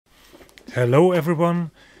Hello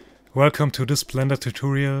everyone, welcome to this Blender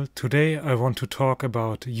tutorial. Today I want to talk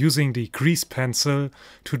about using the grease pencil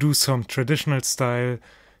to do some traditional style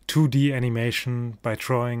 2D animation by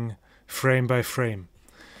drawing frame by frame.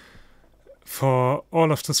 For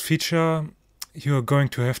all of this feature you are going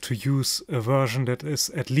to have to use a version that is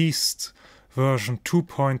at least version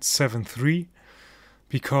 2.73,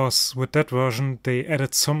 because with that version they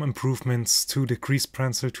added some improvements to the grease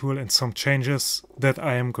pencil tool and some changes that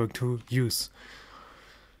I am going to use.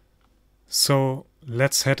 So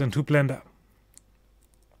let's head into Blender.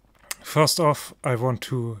 First off, I want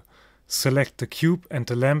to select the cube and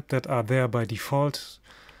the lamp that are there by default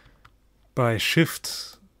by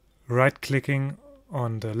shift right clicking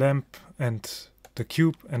on the lamp and the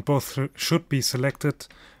cube, and both should be selected,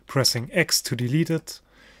 pressing X to delete it.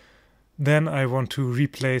 Then I want to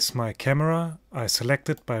replace my camera. I select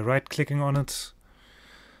it by right clicking on it,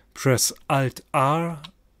 press Alt R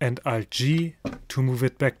and Alt G to move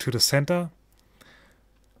it back to the center,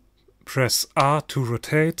 press R to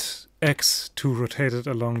rotate, X to rotate it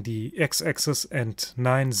along the X-axis, and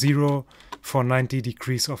 0 for 90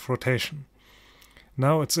 degrees of rotation.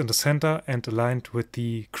 Now it's in the center and aligned with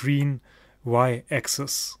the green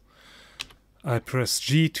Y-axis. I press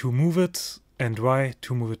G to move it and Y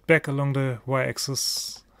to move it back along the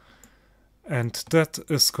Y-axis, and that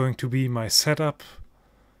is going to be my setup.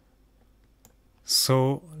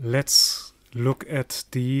 So let's look at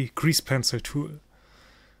the grease pencil tool.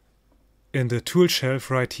 In the tool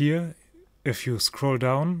shelf right here, if you scroll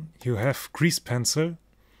down, you have grease pencil,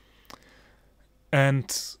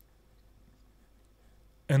 and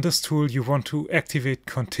in this tool you want to activate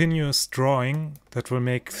continuous drawing. That will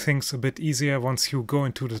make things a bit easier once you go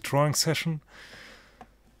into the drawing session.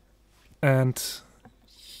 And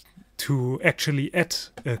to actually add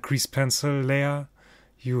a grease pencil layer,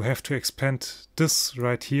 you have to expand this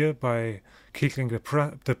right here by clicking the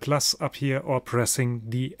plus up here or pressing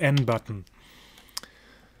the N button.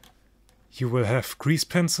 You will have grease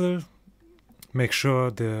pencil, make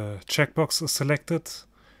sure the checkbox is selected,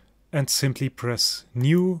 and simply press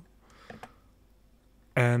New,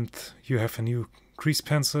 and you have a new grease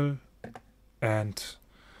pencil. And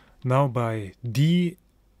now by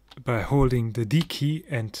holding the D key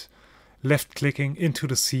and left clicking into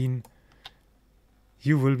the scene,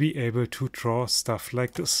 you will be able to draw stuff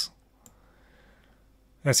like this.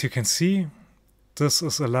 As you can see, this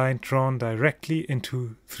is a line drawn directly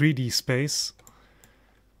into 3D space,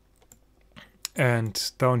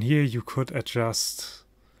 and down here you could adjust.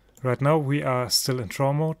 Right now we are still in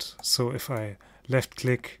draw mode, so if I left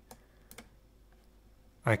click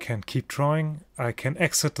I can keep drawing. I can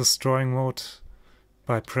exit this drawing mode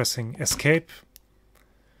by pressing escape,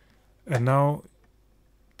 and now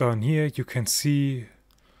down here you can see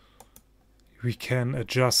we can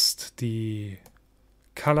adjust the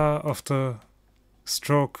color of the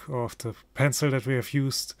stroke or of the pencil that we have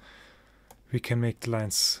used. We can make the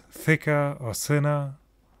lines thicker or thinner.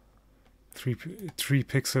 3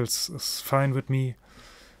 pixels is fine with me.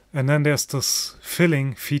 And then there's this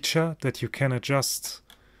filling feature that you can adjust.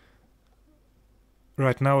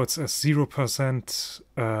 Right now it's at 0%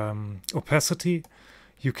 opacity.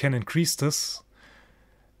 You can increase this,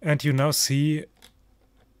 and you now see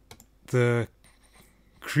the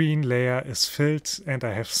green layer is filled, and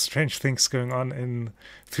I have strange things going on in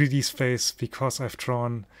 3D space because I've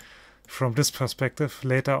drawn from this perspective.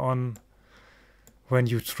 Later on, when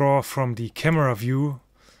you draw from the camera view,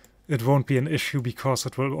 it won't be an issue because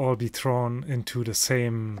it will all be drawn into the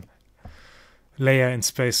same layer in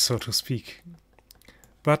space, so to speak.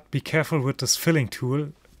 But be careful with this filling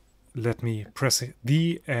tool. Let me press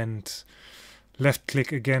D and left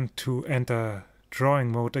click again to enter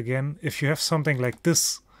drawing mode again. If you have something like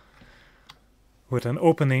this with an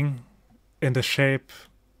opening in the shape,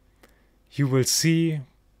 you will see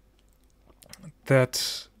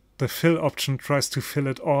that the fill option tries to fill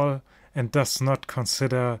it all and does not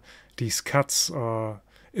consider these cuts or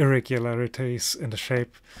irregularities in the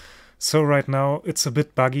shape. So right now it's a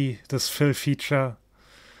bit buggy, this fill feature,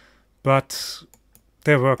 but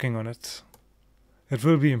they're working on it. It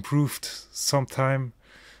will be improved sometime.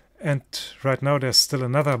 And right now there's still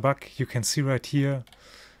another bug. You can see right here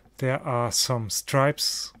there are some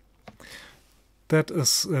stripes. That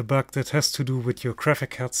is a bug that has to do with your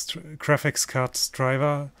graphics card's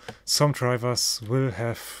driver. Some drivers will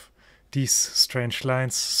have these strange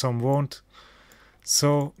lines, some won't.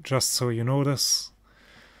 So just so you know this.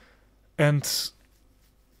 And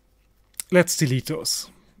let's delete those.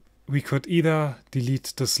 We could either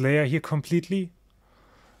delete this layer here completely,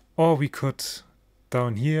 or we could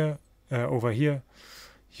down here, over here,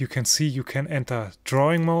 you can see you can enter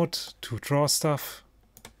drawing mode to draw stuff,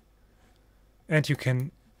 and you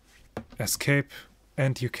can escape,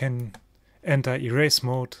 and you can enter erase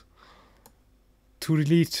mode to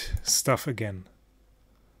delete stuff again.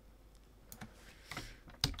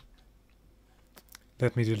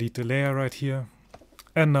 Let me delete the layer right here.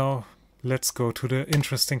 And now let's go to the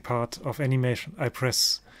interesting part of animation. I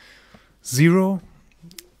press 0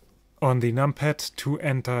 on the numpad to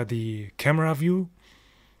enter the camera view.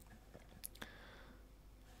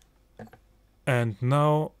 And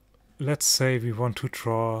now let's say we want to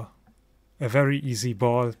draw a very easy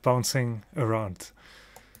ball bouncing around.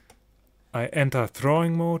 I enter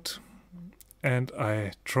drawing mode and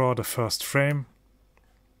I draw the first frame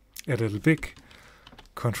a little big.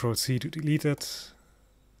 Control C to delete it.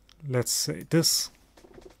 Let's say this.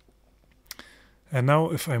 And now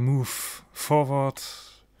if I move forward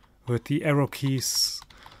with the arrow keys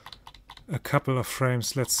a couple of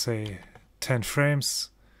frames, let's say 10 frames,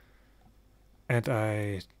 and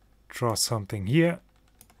I draw something here,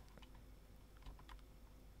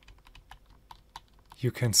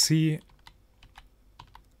 you can see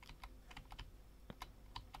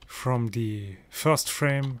from the first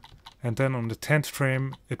frame, and then on the 10th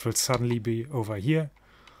frame it will suddenly be over here.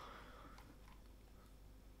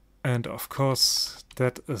 And of course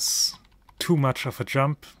that is too much of a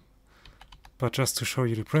jump, but just to show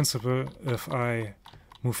you the principle, if I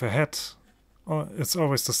move ahead, it's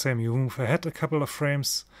always the same. You move ahead a couple of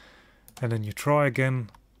frames and then you draw again,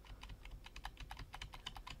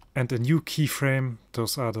 and a new keyframe,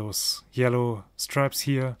 those are those yellow stripes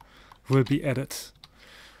here, will be added.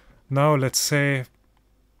 Now let's say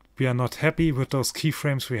we are not happy with those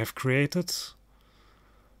keyframes we have created.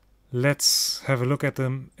 Let's have a look at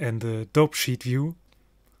them in the dope sheet view.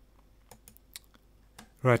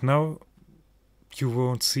 Right now you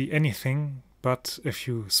won't see anything, but if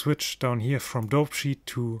you switch down here from dope sheet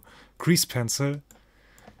to grease pencil,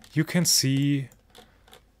 you can see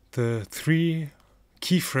the 3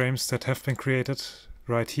 keyframes that have been created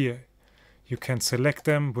right here. You can select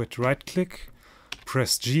them with right click,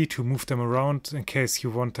 press G to move them around in case you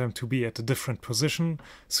want them to be at a different position,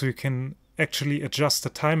 so you can actually adjust the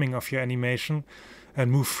timing of your animation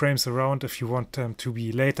and move frames around if you want them to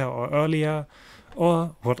be later or earlier.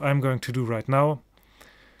 Or what I'm going to do right now,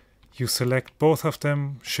 you select both of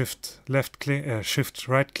them, shift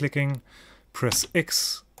right clicking, press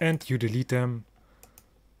X, and you delete them.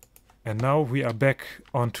 And now we are back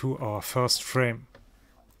onto our first frame.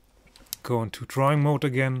 Go into drawing mode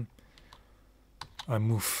again. I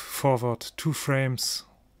move forward 2 frames.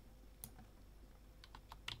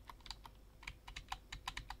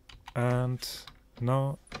 And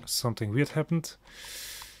now something weird happened.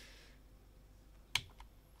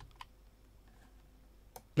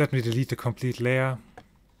 Let me delete the complete layer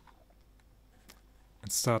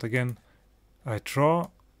and start again. I draw,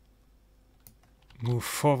 move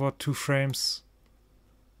forward 2 frames,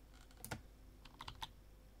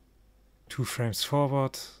 2 frames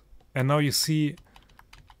forward, and now you see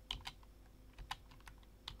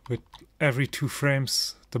with every 2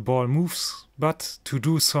 frames the ball moves. But to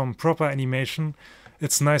do some proper animation,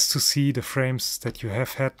 it's nice to see the frames that you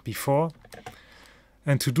have had before.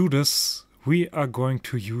 And to do this, we are going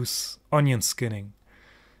to use onion skinning.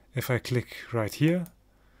 If I click right here,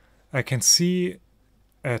 I can see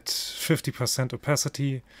at 50%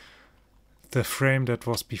 opacity the frame that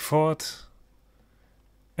was before it,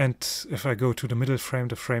 and if I go to the middle frame,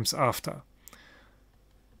 the frames after.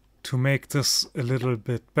 To make this a little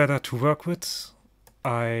bit better to work with,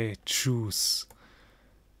 I choose,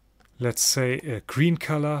 let's say, a green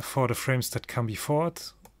color for the frames that come before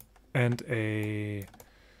it, and a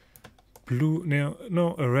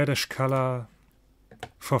a reddish color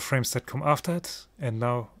for frames that come after it. And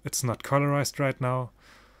now it's not colorized right now.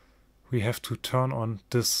 We have to turn on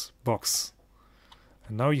this box.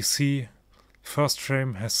 And now you see first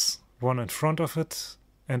frame has 1 in front of it,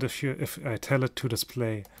 and if I tell it to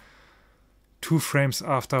display 2 frames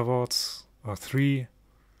afterwards, or 3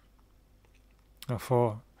 or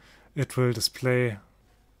 4, it will display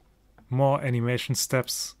more animation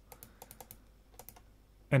steps.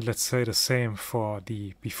 And let's say the same for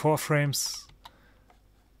the before frames.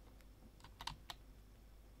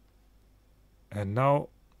 And now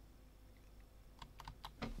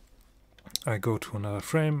I go to another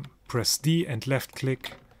frame, press D and left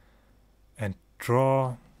click and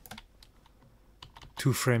draw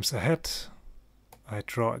 2 frames ahead. I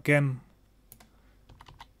draw again.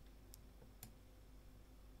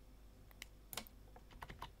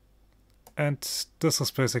 And this is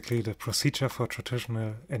basically the procedure for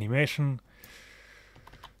traditional animation.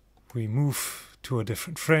 We move to a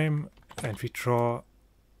different frame and we draw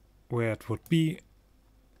where it would be,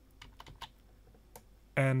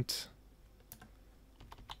 and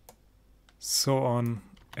so on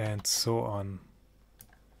and so on.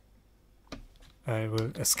 I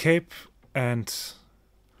will escape, and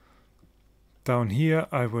down here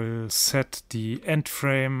I will set the end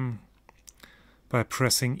frame by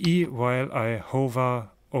pressing E while I hover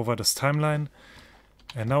over this timeline.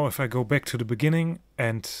 And now if I go back to the beginning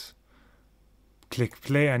and click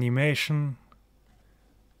play animation,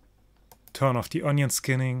 turn off the onion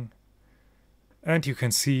skinning, and you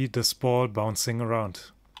can see this ball bouncing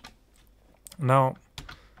around. Now,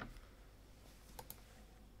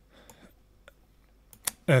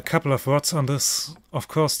 a couple of words on this. Of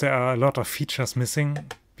course, there are a lot of features missing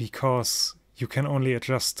because you can only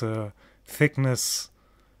adjust the thickness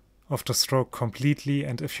of the stroke completely,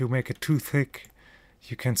 and if you make it too thick,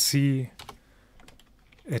 you can see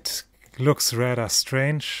it looks rather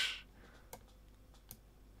strange.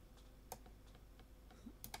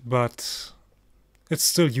 But it's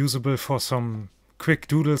still usable for some quick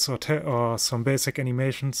doodles or some basic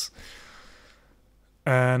animations.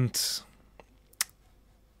 And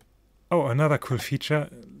oh, another cool feature.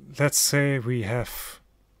 Let's say we have,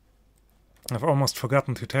 I've almost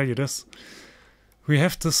forgotten to tell you this. We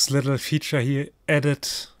have this little feature here,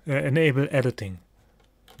 enable editing.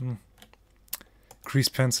 Grease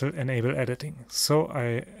pencil, enable editing. So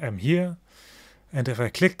I am here, and if I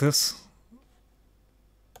click this,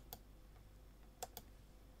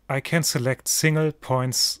 I can select single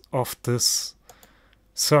points of this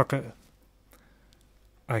circle.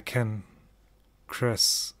 I can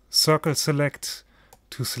press circle select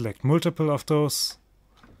to select multiple of those,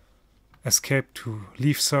 escape to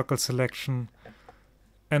leave circle selection,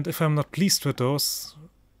 and if I'm not pleased with those,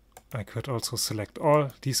 I could also select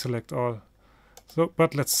all, deselect all. So,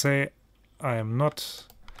 but let's say I am not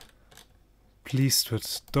pleased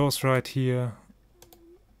with those right here.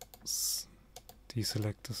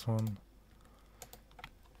 Deselect this one.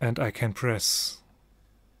 And I can press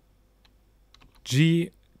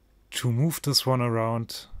G to move this one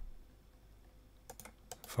around.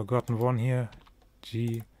 Forgotten one here.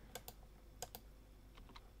 G.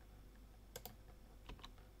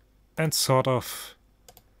 And sort of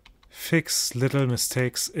fix little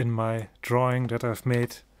mistakes in my drawing that I've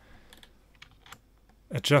made.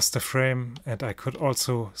 Adjust the frame, and I could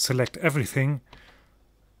also select everything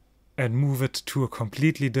and move it to a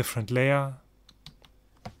completely different layer.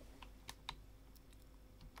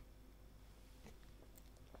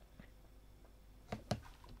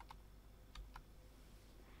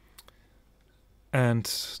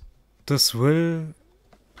 And this will,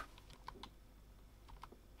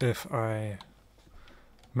 if I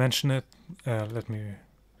mention it,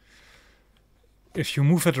 if you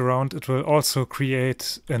move it around, it will also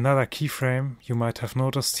create another keyframe. You might have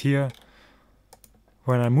noticed here,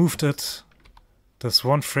 when I moved it, this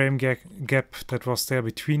one frame gap that was there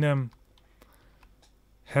between them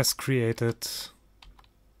has created,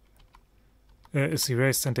 is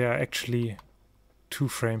erased, and there are actually 2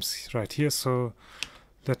 frames right here. So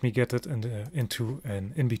let me get it into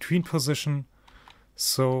an in-between position.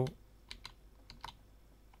 So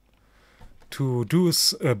to do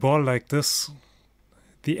a ball like this,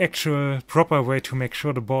 the actual proper way to make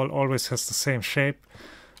sure the ball always has the same shape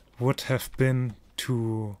would have been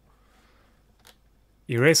to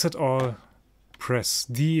erase it all, press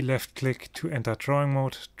D, left click to enter drawing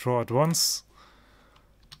mode, draw it once,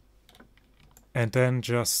 and then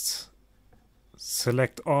just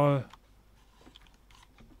select all,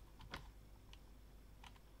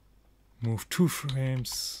 move 2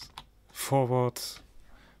 frames forward,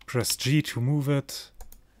 press G to move it.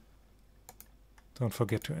 Don't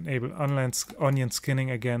forget to enable onion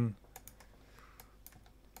skinning again.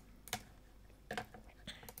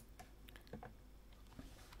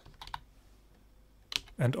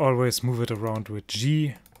 And always move it around with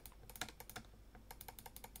G.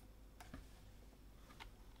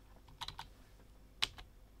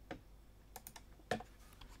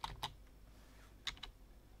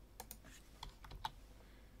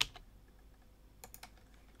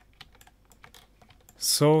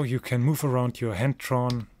 So you can move around your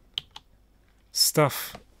hand-drawn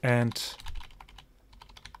stuff, and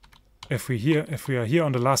if we are here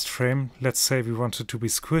on the last frame, let's say we want it to be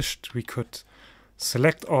squished, we could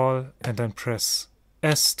select all and then press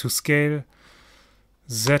S to scale,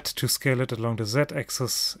 Z to scale it along the Z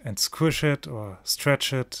axis and squish it or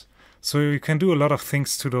stretch it. So you can do a lot of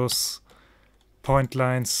things to those point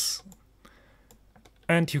lines,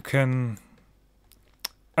 and you can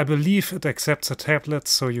I believe it accepts a tablet,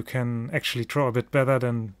 so you can actually draw a bit better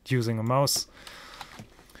than using a mouse.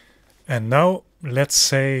 And now let's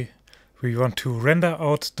say we want to render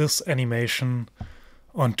out this animation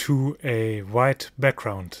onto a white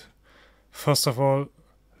background. First of all,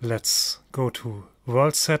 let's go to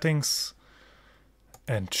World Settings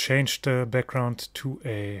and change the background to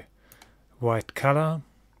a white color,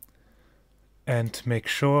 and make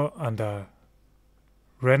sure under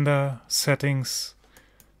Render Settings,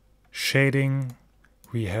 Shading,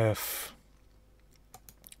 we have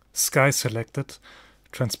Sky selected.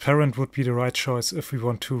 Transparent would be the right choice if we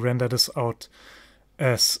want to render this out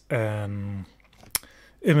as an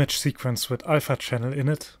image sequence with alpha channel in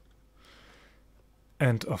it.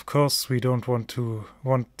 And of course we don't want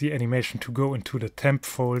the animation to go into the temp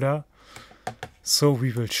folder, so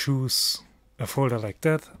we will choose a folder like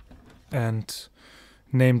that and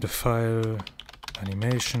name the file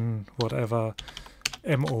animation whatever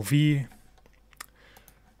MOV.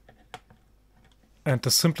 And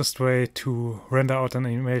the simplest way to render out an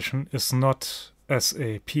animation is not as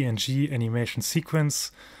a PNG animation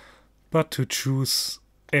sequence, but to choose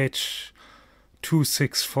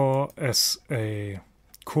H.264 as a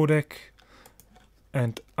codec,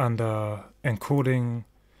 and under encoding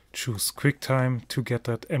choose QuickTime to get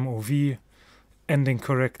that MOV ending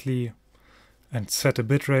correctly, and set a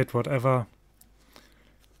bitrate whatever.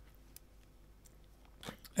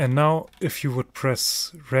 And now if you would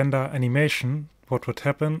press render animation, what would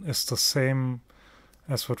happen is the same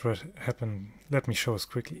as what would happen. Let me show us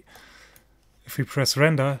quickly. If we press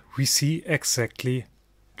render, we see exactly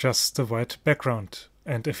just the white background.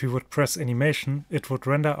 And if we would press animation, it would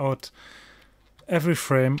render out every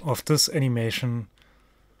frame of this animation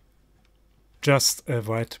just a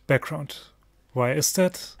white background. Why is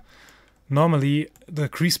that? Normally the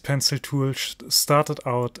Grease Pencil tool started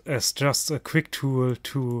out as just a quick tool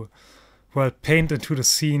to, well, paint into the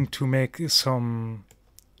scene, to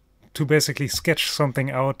basically sketch something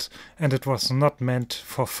out, and it was not meant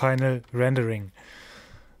for final rendering.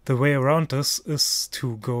 The way around this is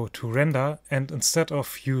to go to render, and instead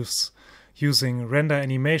of using render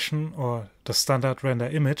animation or the standard render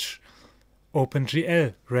image,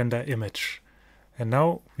 OpenGL render image. And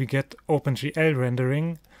now we get OpenGL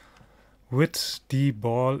rendering with the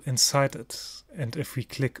ball inside it. And if we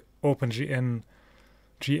click OpenGL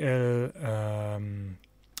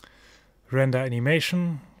render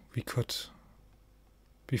animation, we could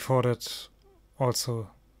before that also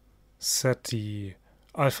set the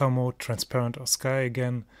alpha mode, transparent or sky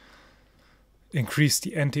again, increase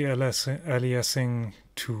the anti-aliasing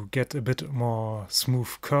to get a bit more smooth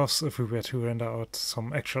curves if we were to render out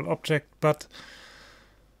some actual object. But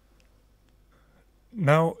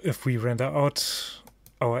now if we render out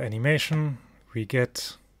our animation, we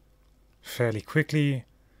get fairly quickly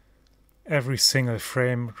every single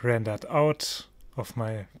frame rendered out of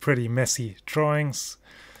my pretty messy drawings,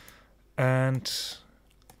 and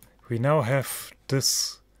we now have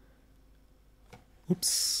this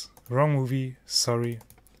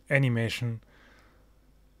animation.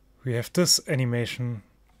 We have this animation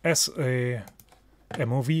as a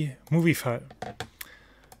MOV movie file.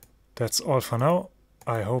 That's all for now.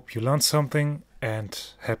 I hope you learned something, and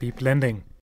happy blending!